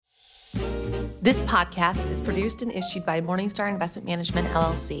This podcast is produced and issued by Morningstar Investment Management,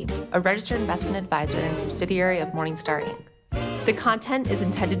 LLC, a registered investment advisor and subsidiary of Morningstar, Inc. The content is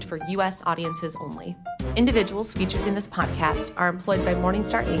intended for U.S. audiences only. Individuals featured in this podcast are employed by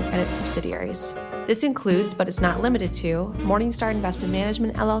Morningstar, Inc. and its subsidiaries. This includes, but is not limited to, Morningstar Investment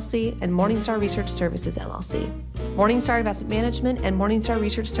Management, LLC, and Morningstar Research Services, LLC. Morningstar Investment Management and Morningstar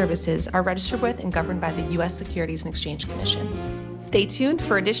Research Services are registered with and governed by the U.S. Securities and Exchange Commission. Stay tuned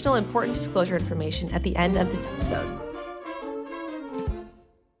for additional important disclosure information at the end of this episode.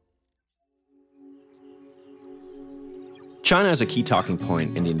 China is a key talking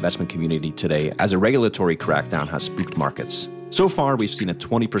point in the investment community today as a regulatory crackdown has spooked markets. So far, we've seen a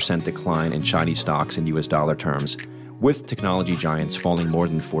 20% decline in Chinese stocks in US dollar terms, with technology giants falling more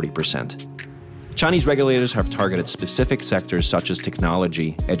than 40%. Chinese regulators have targeted specific sectors such as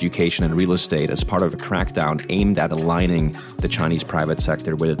technology, education, and real estate as part of a crackdown aimed at aligning the Chinese private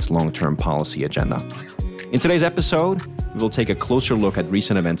sector with its long-term policy agenda. In today's episode, we will take a closer look at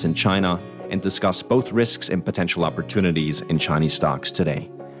recent events in China and discuss both risks and potential opportunities in Chinese stocks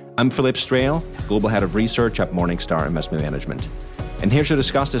today. I'm Philip Strail, Global Head of Research at Morningstar Investment Management. And here to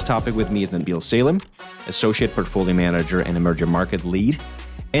discuss this topic with me is Nabil Salem, Associate Portfolio Manager and Emerging Market Lead,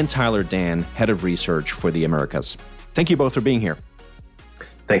 and Tyler Dan, Head of Research for the Americas. Thank you both for being here.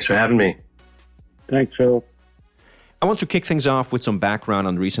 Thanks for having me. Thanks, Phil. I want to kick things off with some background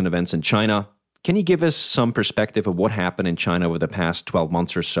on recent events in China. Can you give us some perspective of what happened in China over the past 12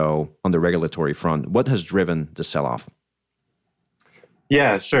 months or so on the regulatory front? What has driven the sell-off?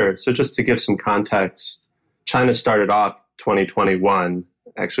 Yeah, sure. So just to give some context, China started off 2021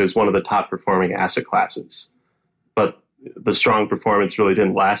 actually as one of the top performing asset classes. But the strong performance really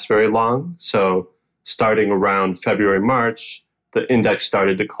didn't last very long. So starting around February, March, the index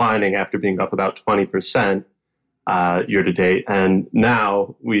started declining after being up about 20% year to date. And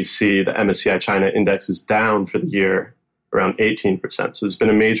now we see the MSCI China index is down for the year around 18%. So there's been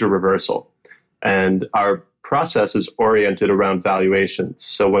a major reversal. And our process is oriented around valuations.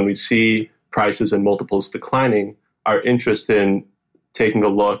 So when we see prices and multiples declining, our interest in taking a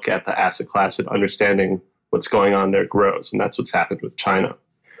look at the asset class and understanding what's going on there grows. And that's what's happened with China.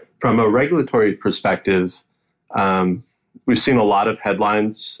 From a regulatory perspective, we've seen a lot of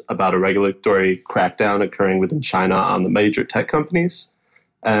headlines about a regulatory crackdown occurring within China on the major tech companies.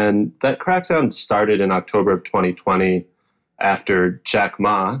 And that crackdown started in October of 2020 after Jack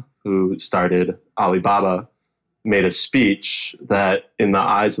Ma, who started Alibaba, made a speech that, in the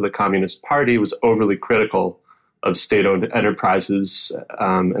eyes of the Communist Party, was overly critical of state-owned enterprises,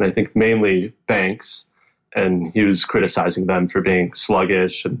 and I think mainly banks. And he was criticizing them for being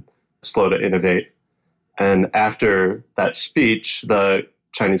sluggish and slow to innovate. And after that speech, the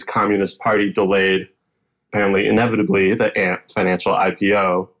Chinese Communist Party delayed, apparently inevitably, the Ant Financial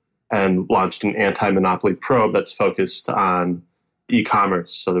IPO and launched an anti-monopoly probe that's focused on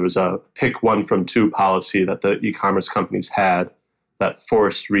e-commerce. So there was a pick one from two policy that the e-commerce companies had that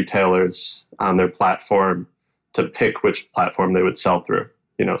forced retailers on their platform to pick which platform they would sell through,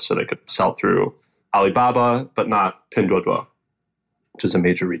 so they could sell through Alibaba, but not Pinduoduo, which is a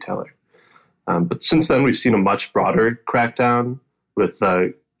major retailer. But since then, we've seen a much broader crackdown with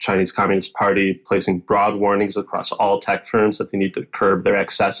the Chinese Communist Party placing broad warnings across all tech firms that they need to curb their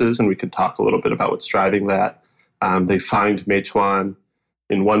excesses. And we could talk a little bit about what's driving that. They fined Meituan.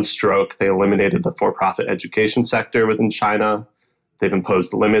 In one stroke, they eliminated the for-profit education sector within China. They've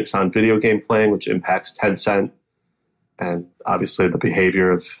imposed limits on video game playing, which impacts Tencent and obviously the behavior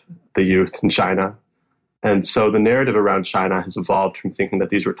of the youth in China. And so the narrative around China has evolved from thinking that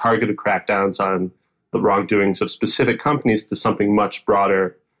these were targeted crackdowns on the wrongdoings of specific companies to something much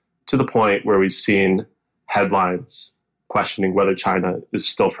broader, to the point where we've seen headlines questioning whether China is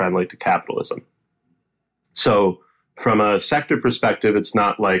still friendly to capitalism. So from a sector perspective, it's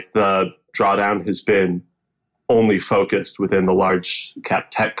not like the drawdown has been only focused within the large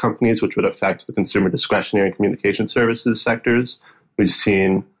cap tech companies, which would affect the consumer discretionary and communication services sectors. We've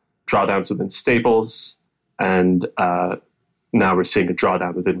seen drawdowns within staples, and now we're seeing a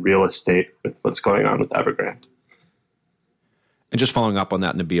drawdown within real estate with what's going on with Evergrande. And just following up on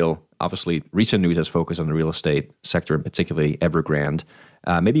that, Nabil, obviously recent news has focused on the real estate sector, and particularly Evergrande.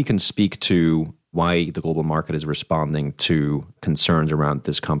 Maybe you can speak to why the global market is responding to concerns around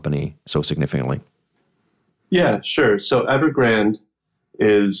this company so significantly. Yeah, sure. So Evergrande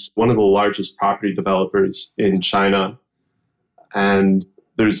is one of the largest property developers in China. And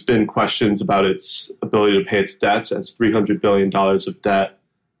there's been questions about its ability to pay its debts. It has $300 billion of debt.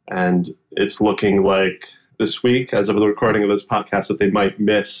 And it's looking like this week, as of the recording of this podcast, that they might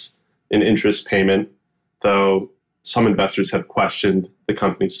miss an interest payment, though some investors have questioned the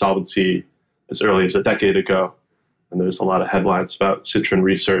company's solvency as early as a decade ago. And there's a lot of headlines about Citron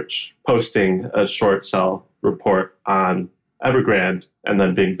Research posting a short sell report on Evergrande and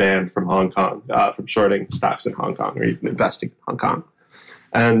then being banned from Hong Kong, from shorting stocks in Hong Kong or even investing in Hong Kong.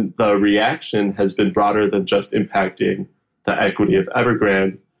 And the reaction has been broader than just impacting the equity of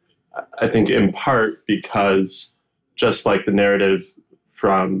Evergrande, I think in part because just like the narrative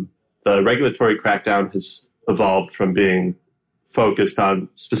from the regulatory crackdown has evolved from being focused on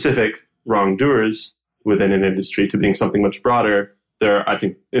specific wrongdoers within an industry to being something much broader, I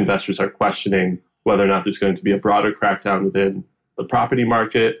think investors are questioning whether or not there's going to be a broader crackdown within the property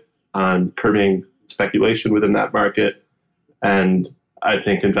market on curbing speculation within that market. And I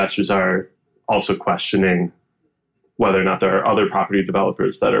think investors are also questioning whether or not there are other property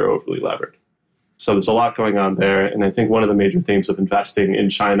developers that are overly levered. So there's a lot going on there. And I think one of the major themes of investing in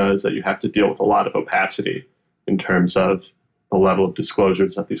China is that you have to deal with a lot of opacity in terms of the level of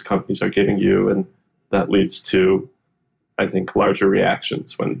disclosures that these companies are giving you. And that leads to, I think, larger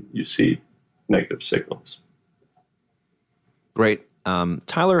reactions when you see negative signals. Great.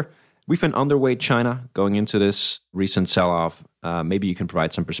 Tyler, we've been underweight China going into this recent sell-off. Maybe you can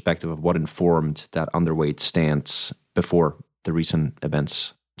provide some perspective of what informed that underweight stance before the recent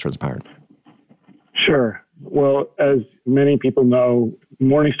events transpired. Sure. Well, as many people know,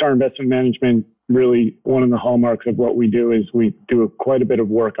 Morningstar Investment Management, really one of the hallmarks of what we do is we do quite a bit of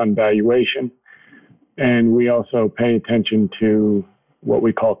work on valuation. And we also pay attention to what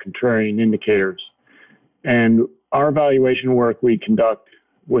we call contrarian indicators. And our valuation work we conduct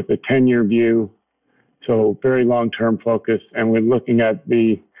with a 10-year view, so very long-term focus, and we're looking at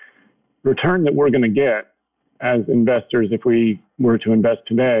the return that we're going to get as investors if we were to invest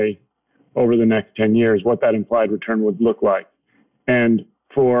today over the next 10 years, what that implied return would look like. And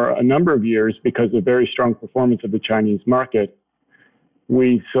for a number of years, because of very strong performance of the Chinese market,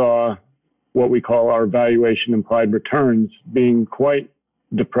 we saw what we call our valuation implied returns being quite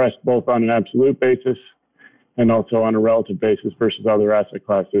depressed both on an absolute basis and also on a relative basis versus other asset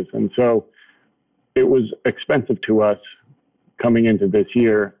classes. And so it was expensive to us coming into this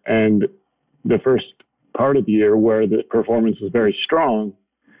year. And the first part of the year where the performance was very strong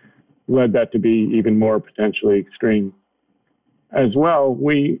led that to be even more potentially extreme. As well,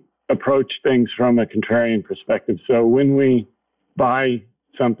 we approach things from a contrarian perspective. So when we buy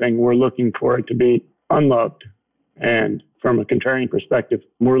something, we're looking for it to be unloved. And from a contrarian perspective,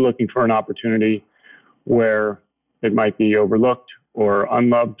 we're looking for an opportunity where it might be overlooked or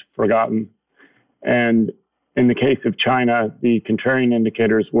unloved, forgotten. And in the case of China, the contrarian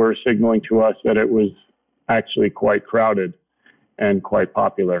indicators were signaling to us that it was actually quite crowded and quite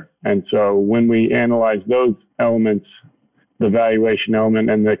popular. And so when we analyze those elements, the valuation element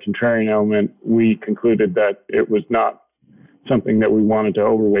and the contrarian element, we concluded that it was not something that we wanted to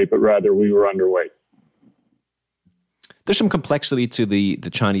overweight, but rather we were underweight. There's some complexity to the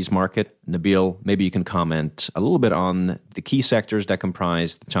Chinese market. Nabil, maybe you can comment a little bit on the key sectors that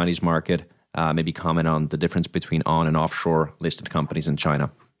comprise the Chinese market, maybe comment on the difference between on and offshore listed companies in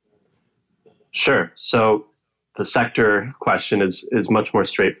China. Sure. So the sector question is much more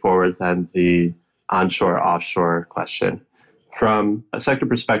straightforward than the onshore-offshore question. From a sector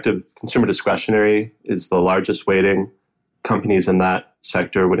perspective, consumer discretionary is the largest weighting. Companies in that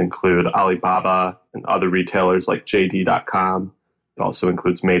sector would include Alibaba and other retailers like JD.com. It also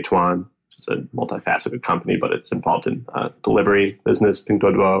includes Meituan, which is a multifaceted company, but it's involved in delivery business.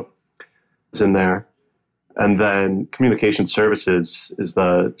 Pinduoduo is in there. And then communication services is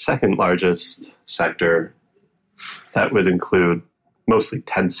the second largest sector. That would include mostly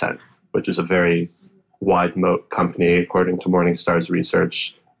Tencent, which is a very wide moat company, according to Morningstar's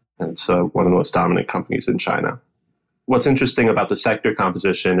research. And it's one of the most dominant companies in China. What's interesting about the sector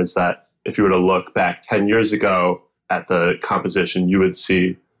composition is that if you were to look back 10 years ago at the composition, you would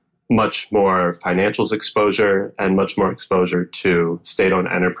see much more financials exposure and much more exposure to state-owned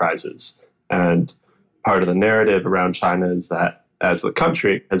enterprises. And part of the narrative around China is that as the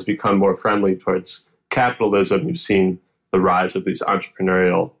country has become more friendly towards capitalism, you've seen the rise of these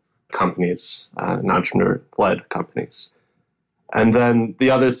entrepreneurial companies and entrepreneur-led companies. And then the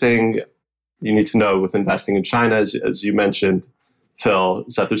other thing you need to know with investing in China, as you mentioned, Phil,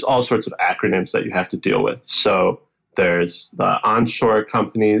 is that there's all sorts of acronyms that you have to deal with. So there's the onshore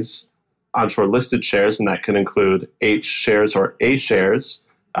companies, onshore listed shares, and that can include H shares or A shares.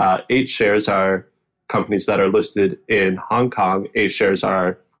 H shares are companies that are listed in Hong Kong. A shares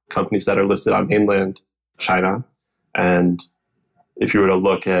are companies that are listed on mainland China. And if you were to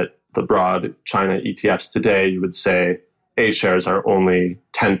look at the broad China ETFs today, you would say A shares are only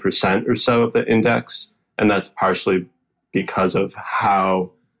 10% or so of the index. And that's partially because of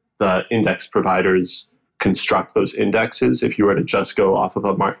how the index providers construct those indexes. If you were to just go off of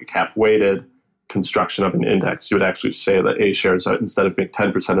a market cap weighted construction of an index, you would actually say that A shares, instead of being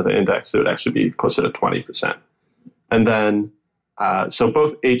 10% of the index, it would actually be closer to 20%. And then, so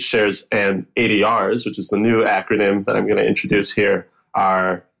both H shares and ADRs, which is the new acronym that I'm going to introduce here,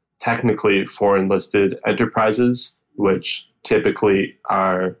 are technically foreign listed enterprises, which typically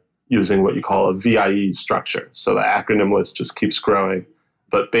are using what you call a VIE structure. So the acronym list just keeps growing.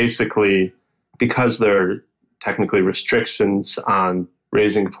 But basically, because there are technically restrictions on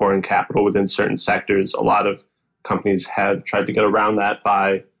raising foreign capital within certain sectors, a lot of companies have tried to get around that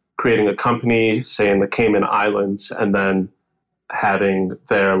by creating a company, say in the Cayman Islands, and then having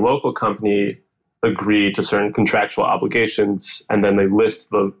their local company agree to certain contractual obligations, and then they list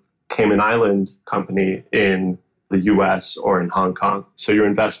the Cayman Island company in the US or in Hong Kong. So you're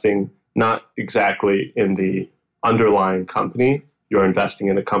investing not exactly in the underlying company, you're investing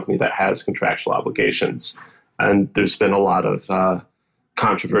in a company that has contractual obligations. And there's been a lot of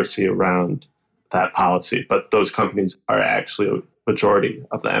controversy around that policy, but those companies are actually a majority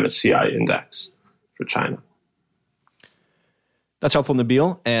of the MSCI index for China. That's helpful,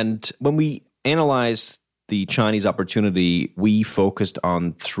 Nabil. And when we analyzed the Chinese opportunity, we focused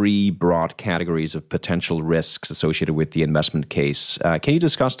on three broad categories of potential risks associated with the investment case. Can you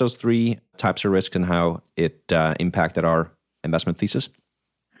discuss those three types of risks and how it impacted our investment thesis?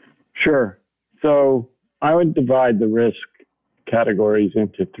 Sure. So I would divide the risk categories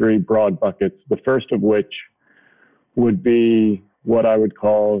into three broad buckets, the first of which would be what I would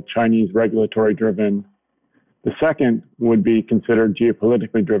call Chinese regulatory driven. The second would be considered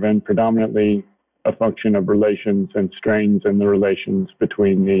geopolitically driven, predominantly a function of relations and strains in the relations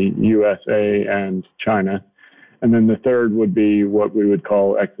between the USA and China. And then the third would be what we would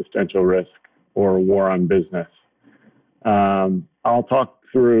call existential risk or war on business. I'll talk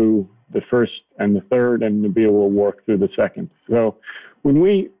through the first and the third, and Nabil will work through the second. So when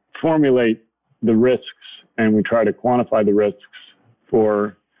we formulate the risks and we try to quantify the risks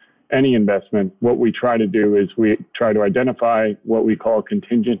for any investment, what we try to do is we try to identify what we call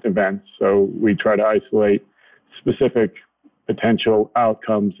contingent events. So we try to isolate specific potential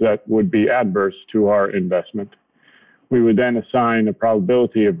outcomes that would be adverse to our investment. We would then assign a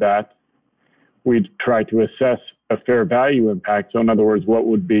probability of that. We'd try to assess a fair value impact. So in other words, what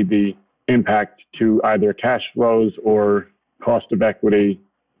would be the impact to either cash flows or cost of equity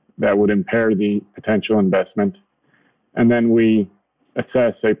that would impair the potential investment. And then we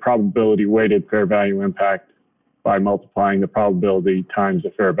assess a probability weighted fair value impact by multiplying the probability times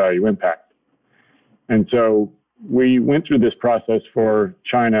the fair value impact. And so we went through this process for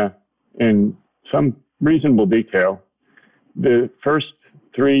China in some reasonable detail. The first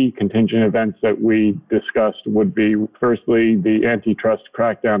three contingent events that we discussed would be, firstly, the antitrust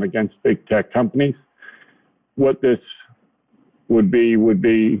crackdown against big tech companies. What this would be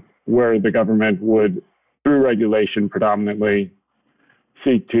where the government would, through regulation predominantly,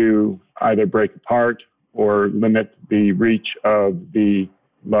 seek to either break apart or limit the reach of the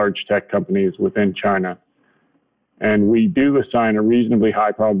large tech companies within China. And we do assign a reasonably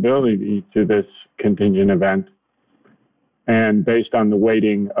high probability to this contingent event. And based on the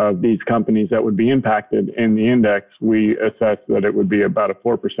weighting of these companies that would be impacted in the index, we assess that it would be about a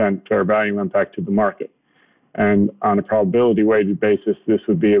 4% fair value impact to the market. And on a probability weighted basis, this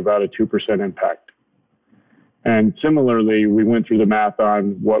would be about a 2% impact. And similarly, we went through the math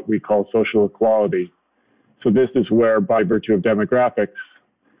on what we call social equality. So this is where, by virtue of demographics,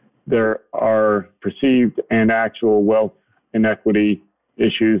 there are perceived and actual wealth inequity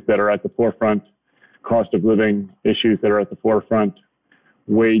issues that are at the forefront, cost of living issues that are at the forefront,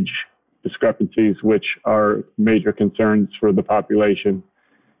 wage discrepancies, which are major concerns for the population.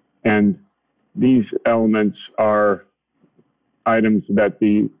 And these elements are items that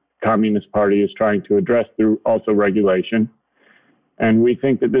the Communist Party is trying to address through also regulation. And we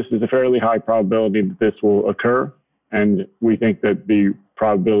think that this is a fairly high probability that this will occur. And we think that the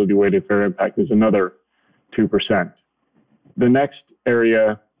probability weighted fair impact is another 2%. The next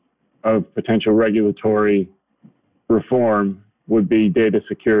area of potential regulatory reform would be data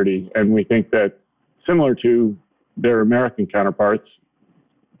security. And we think that, similar to their American counterparts,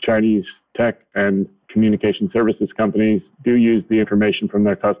 Chinese tech and communication services companies do use the information from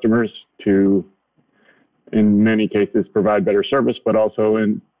their customers to, in many cases, provide better service, but also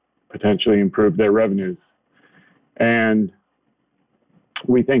potentially improve their revenues. And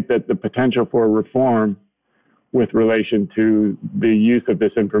we think that the potential for reform with relation to the use of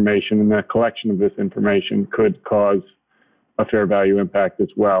this information and the collection of this information could cause a fair value impact as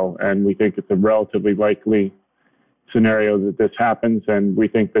well. And we think it's a relatively likely scenario that this happens, and we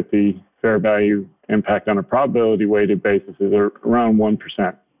think that the fair value impact on a probability-weighted basis is around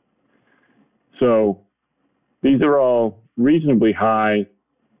 1%. So these are all reasonably high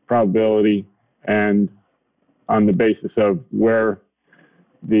probability, and on the basis of where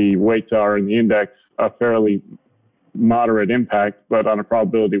the weights are in the index, a fairly moderate impact, but on a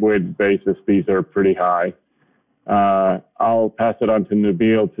probability-weighted basis, these are pretty high. I'll pass it on to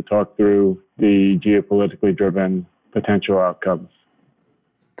Nabil to talk through the geopolitically driven potential outcomes.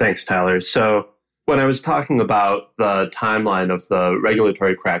 Thanks, Tyler. So when I was talking about the timeline of the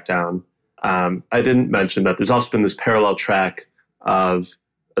regulatory crackdown, I didn't mention that there's also been this parallel track of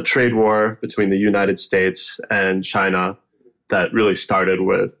a trade war between the United States and China that really started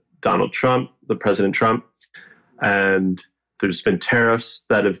with Donald Trump, the President Trump. And there's been tariffs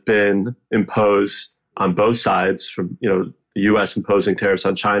that have been imposed on both sides, from the U.S. imposing tariffs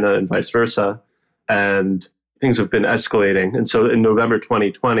on China and vice versa. And things have been escalating. And so in November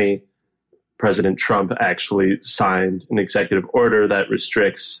 2020, President Trump actually signed an executive order that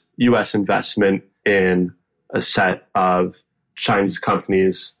restricts U.S. investment in a set of Chinese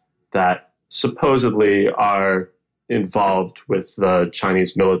companies that supposedly are involved with the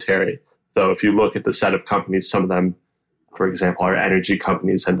Chinese military. Though if you look at the set of companies, some of them, for example, are energy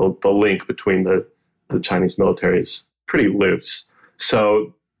companies, and the link between the Chinese military is pretty loose.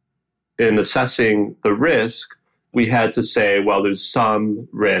 So in assessing the risk, we had to say, well, there's some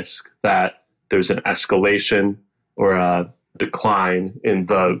risk that there's an escalation or a decline in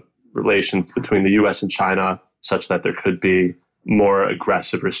the relations between the U.S. and China, such that there could be more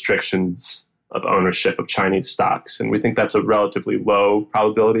aggressive restrictions of ownership of Chinese stocks. And we think that's a relatively low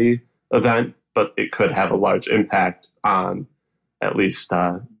probability event, but it could have a large impact on at least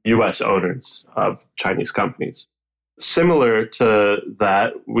U.S. owners of Chinese companies. Similar to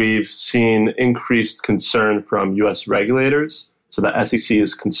that, we've seen increased concern from U.S. regulators. So the SEC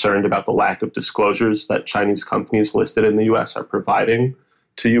is concerned about the lack of disclosures that Chinese companies listed in the U.S. are providing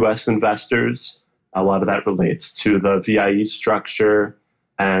to U.S. investors. A lot of that relates to the VIE structure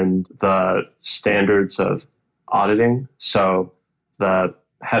and the standards of auditing. So the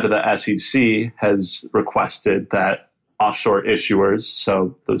head of the SEC has requested that offshore issuers,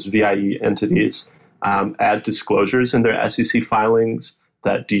 so those VIE entities, add disclosures in their SEC filings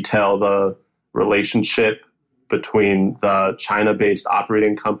that detail the relationship between the China-based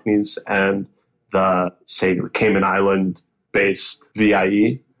operating companies and the, say, Cayman Island-based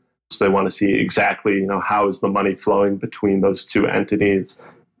VIE. So they want to see exactly, how is the money flowing between those two entities.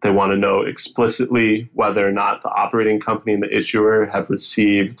 They want to know explicitly whether or not the operating company and the issuer have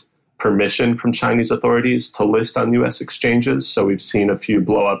received permission from Chinese authorities to list on U.S. exchanges. So we've seen a few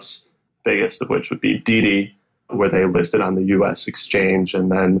blowups, biggest of which would be Didi, where they listed on the U.S. exchange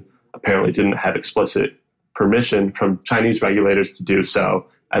and then apparently didn't have explicit permission from Chinese regulators to do so.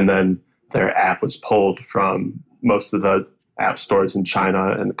 And then their app was pulled from most of the app stores in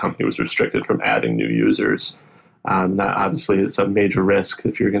China, and the company was restricted from adding new users. That obviously is a major risk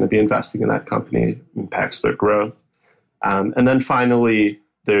if you're going to be investing in that company. It impacts their growth. And then finally,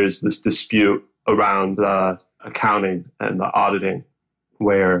 there's this dispute around the accounting and the auditing,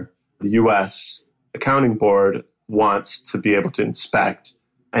 where the U.S. Accounting Board wants to be able to inspect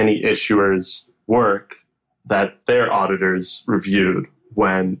any issuer's work that their auditors reviewed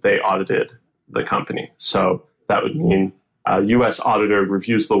when they audited the company. So that would mean a U.S. auditor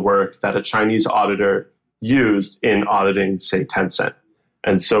reviews the work that a Chinese auditor used in auditing, say, Tencent.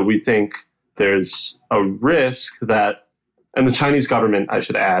 And so we think there's a risk that, and the Chinese government, I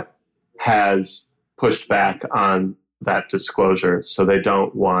should add, has pushed back on that disclosure. So they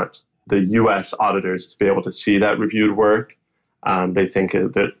don't want the U.S. auditors to be able to see that reviewed work. They think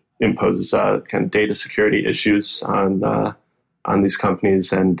that imposes kind of data security issues on these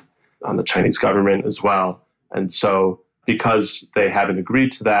companies and on the Chinese government as well. And so because they haven't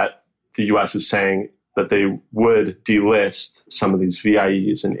agreed to that, the U.S. is saying that they would delist some of these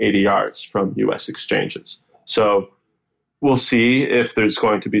VIEs and ADRs from U.S. exchanges. So we'll see if there's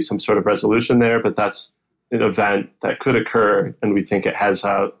going to be some sort of resolution there, but that's an event that could occur, and we think it has,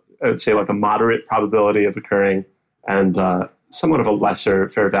 I would say, like a moderate probability of occurring and somewhat of a lesser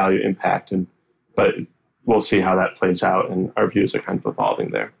fair value impact. But we'll see how that plays out, and our views are kind of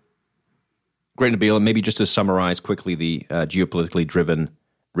evolving there. Great, Nabil. And maybe just to summarize quickly the geopolitically driven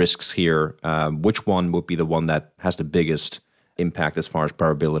risks here, which one would be the one that has the biggest impact as far as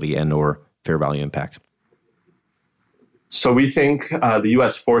probability and or fair value impact? So we think the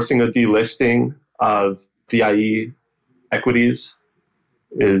U.S. forcing a delisting of VIE equities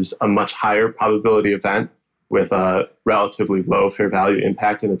is a much higher probability event with a relatively low fair value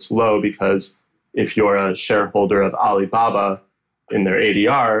impact. And it's low because if you're a shareholder of Alibaba in their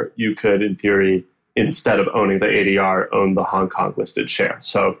ADR, you could, in theory, instead of owning the ADR, own the Hong Kong listed share.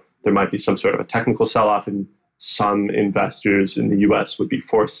 So there might be some sort of a technical sell-off, and some investors in the US would be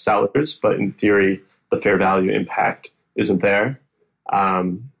forced sellers, but in theory, the fair value impact isn't there,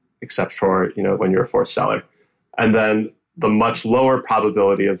 except for when you're a forced seller. And then the much lower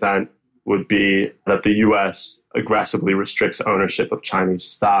probability event would be that the US aggressively restricts ownership of Chinese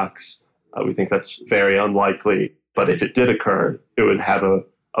stocks. We think that's very unlikely, but if it did occur, it would have a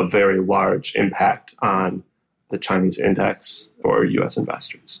very large impact on the Chinese index or US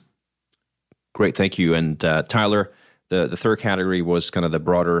investors. Great, thank you. And Tyler, the third category was kind of the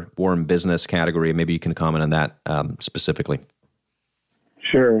broader warm business category. Maybe you can comment on that specifically.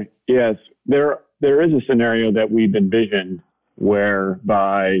 Sure. Yes. There is a scenario that we've envisioned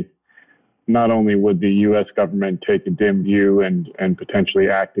whereby not only would the U.S. government take a dim view and potentially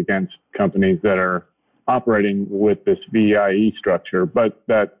act against companies that are operating with this VIE structure, but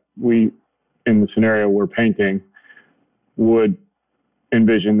that we, in the scenario we're painting, would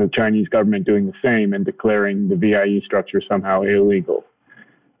envision the Chinese government doing the same and declaring the VIE structure somehow illegal.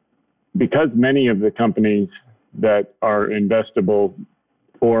 Because many of the companies that are investable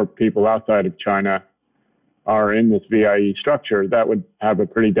for people outside of China are in this VIE structure, that would have a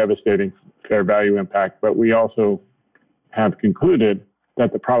pretty devastating fair value impact. But we also have concluded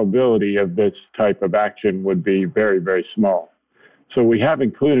that the probability of this type of action would be very, very small. So we have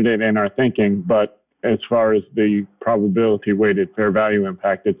included it in our thinking, but as far as the probability weighted fair value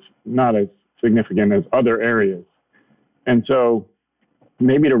impact, it's not as significant as other areas. And so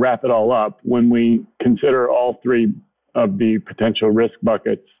maybe to wrap it all up, when we consider all three of the potential risk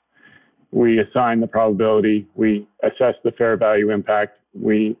buckets, we assign the probability, we assess the fair value impact,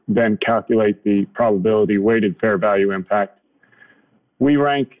 we then calculate the probability weighted fair value impact. We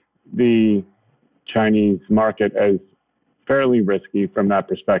rank the Chinese market as fairly risky from that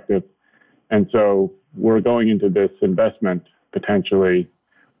perspective. And so we're going into this investment potentially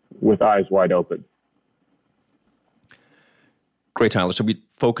with eyes wide open. Great, Tyler. So we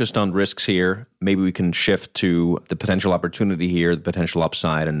focused on risks here. Maybe we can shift to the potential opportunity here, the potential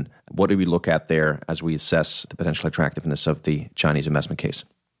upside, and what do we look at there as we assess the potential attractiveness of the Chinese investment case?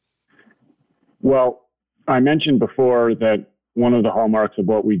 Well, I mentioned before that one of the hallmarks of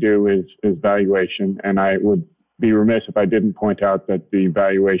what we do is valuation, and I would be remiss if I didn't point out that the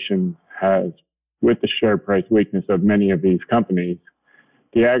valuation has, with the share price weakness of many of these companies,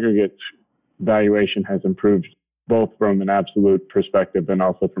 the aggregate valuation has improved both from an absolute perspective and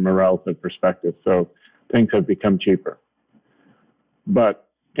also from a relative perspective. So things have become cheaper. But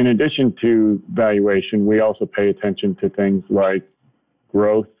in addition to valuation, we also pay attention to things like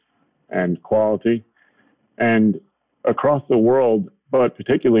growth and quality. And across the world, but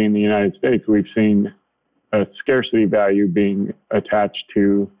particularly in the United States, we've seen a scarcity value being attached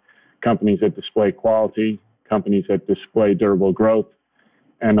to companies that display quality, companies that display durable growth.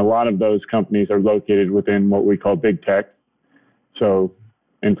 And a lot of those companies are located within what we call big tech. So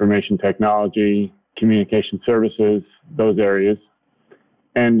information technology, communication services, those areas.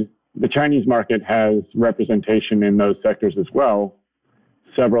 And the Chinese market has representation in those sectors as well.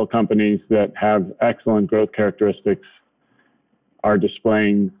 Several companies that have excellent growth characteristics are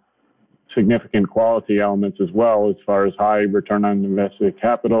displaying significant quality elements as well, as far as high return on invested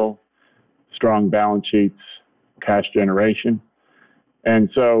capital, strong balance sheets, cash generation.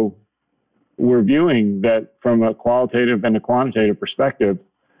 And so we're viewing that from a qualitative and a quantitative perspective,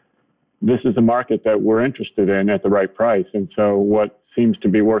 this is a market that we're interested in at the right price. And so what seems to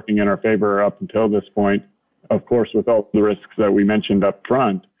be working in our favor up until this point, of course, with all the risks that we mentioned up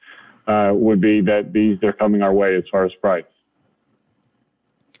front, would be that these are coming our way as far as price.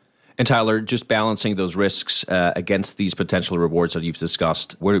 And Tyler, just balancing those risks against these potential rewards that you've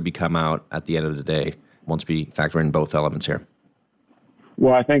discussed, where do we come out at the end of the day once we factor in both elements here?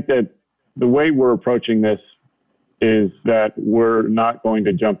 Well, I think that the way we're approaching this is that we're not going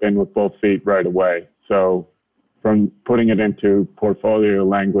to jump in with both feet right away. So from putting it into portfolio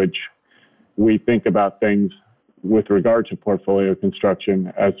language, we think about things with regard to portfolio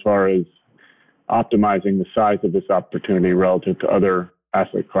construction as far as optimizing the size of this opportunity relative to other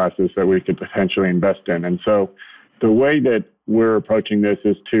asset classes that we could potentially invest in. And so the way that we're approaching this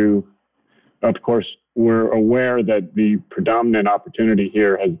is to, of course, we're aware that the predominant opportunity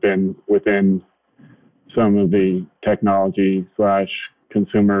here has been within some of the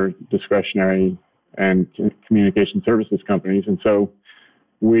technology/consumer discretionary and communication services companies. And so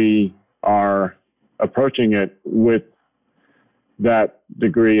we are approaching it with that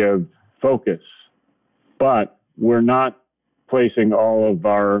degree of focus, but we're not placing all of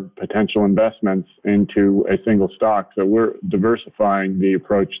our potential investments into a single stock. So we're diversifying the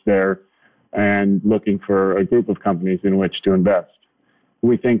approach there and looking for a group of companies in which to invest.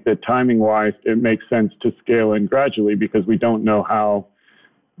 We think that timing-wise, it makes sense to scale in gradually because we don't know how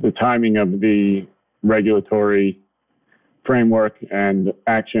the timing of the regulatory framework and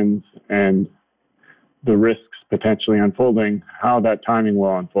actions and the risks potentially unfolding, how that timing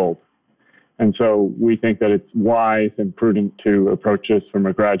will unfold. And so we think that it's wise and prudent to approach this from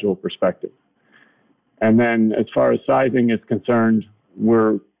a gradual perspective. And then as far as sizing is concerned,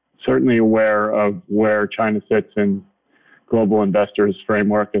 we're certainly aware of where China sits in global investors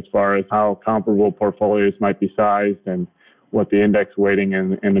framework as far as how comparable portfolios might be sized and what the index weighting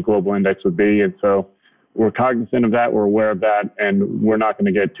in the global index would be. And so we're cognizant of that, we're aware of that, and we're not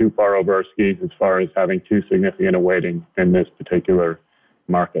going to get too far over our skis as far as having too significant a weighting in this particular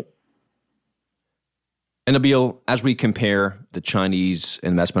market. And Nabil, as we compare the Chinese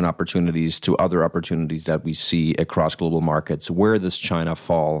investment opportunities to other opportunities that we see across global markets, where does China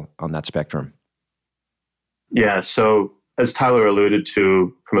fall on that spectrum? Yeah, so as Tyler alluded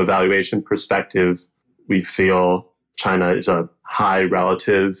to, from a valuation perspective, we feel China is a high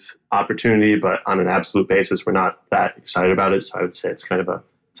relative opportunity, but on an absolute basis, we're not that excited about it. So I would say it's kind of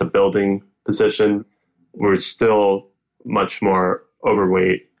a building position. We're still much more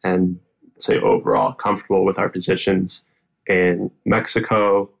overweight and say overall comfortable with our positions in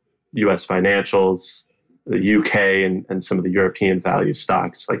Mexico, U.S. financials, the UK, and some of the European value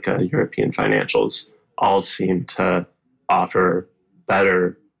stocks like European financials all seem to offer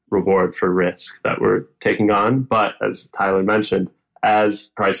better reward for risk that we're taking on. But as Tyler mentioned,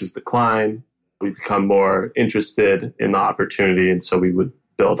 as prices decline, we become more interested in the opportunity. And so we would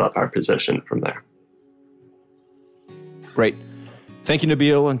build up our position from there. Great. Thank you,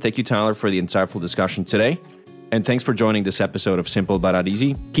 Nabil, and thank you, Tyler, for the insightful discussion today. And thanks for joining this episode of Simple But Not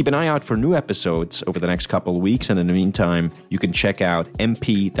Easy. Keep an eye out for new episodes over the next couple of weeks. And in the meantime, you can check out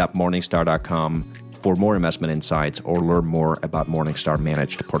mp.morningstar.com for more investment insights or learn more about Morningstar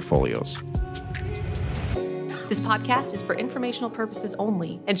managed portfolios. This podcast is for informational purposes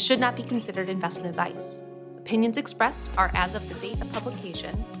only and should not be considered investment advice. Opinions expressed are as of the date of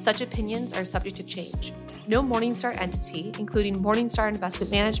publication. Such opinions are subject to change. No Morningstar entity, including Morningstar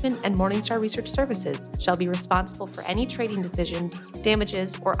Investment Management and Morningstar Research Services, shall be responsible for any trading decisions,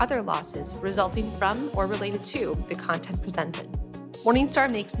 damages, or other losses resulting from or related to the content presented.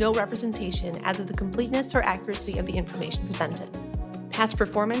 Morningstar makes no representation as of the completeness or accuracy of the information presented. Past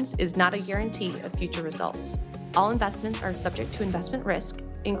performance is not a guarantee of future results. All investments are subject to investment risk,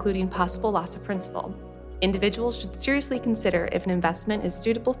 including possible loss of principal. Individuals should seriously consider if an investment is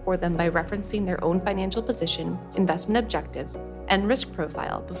suitable for them by referencing their own financial position, investment objectives, and risk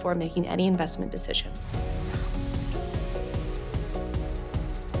profile before making any investment decision.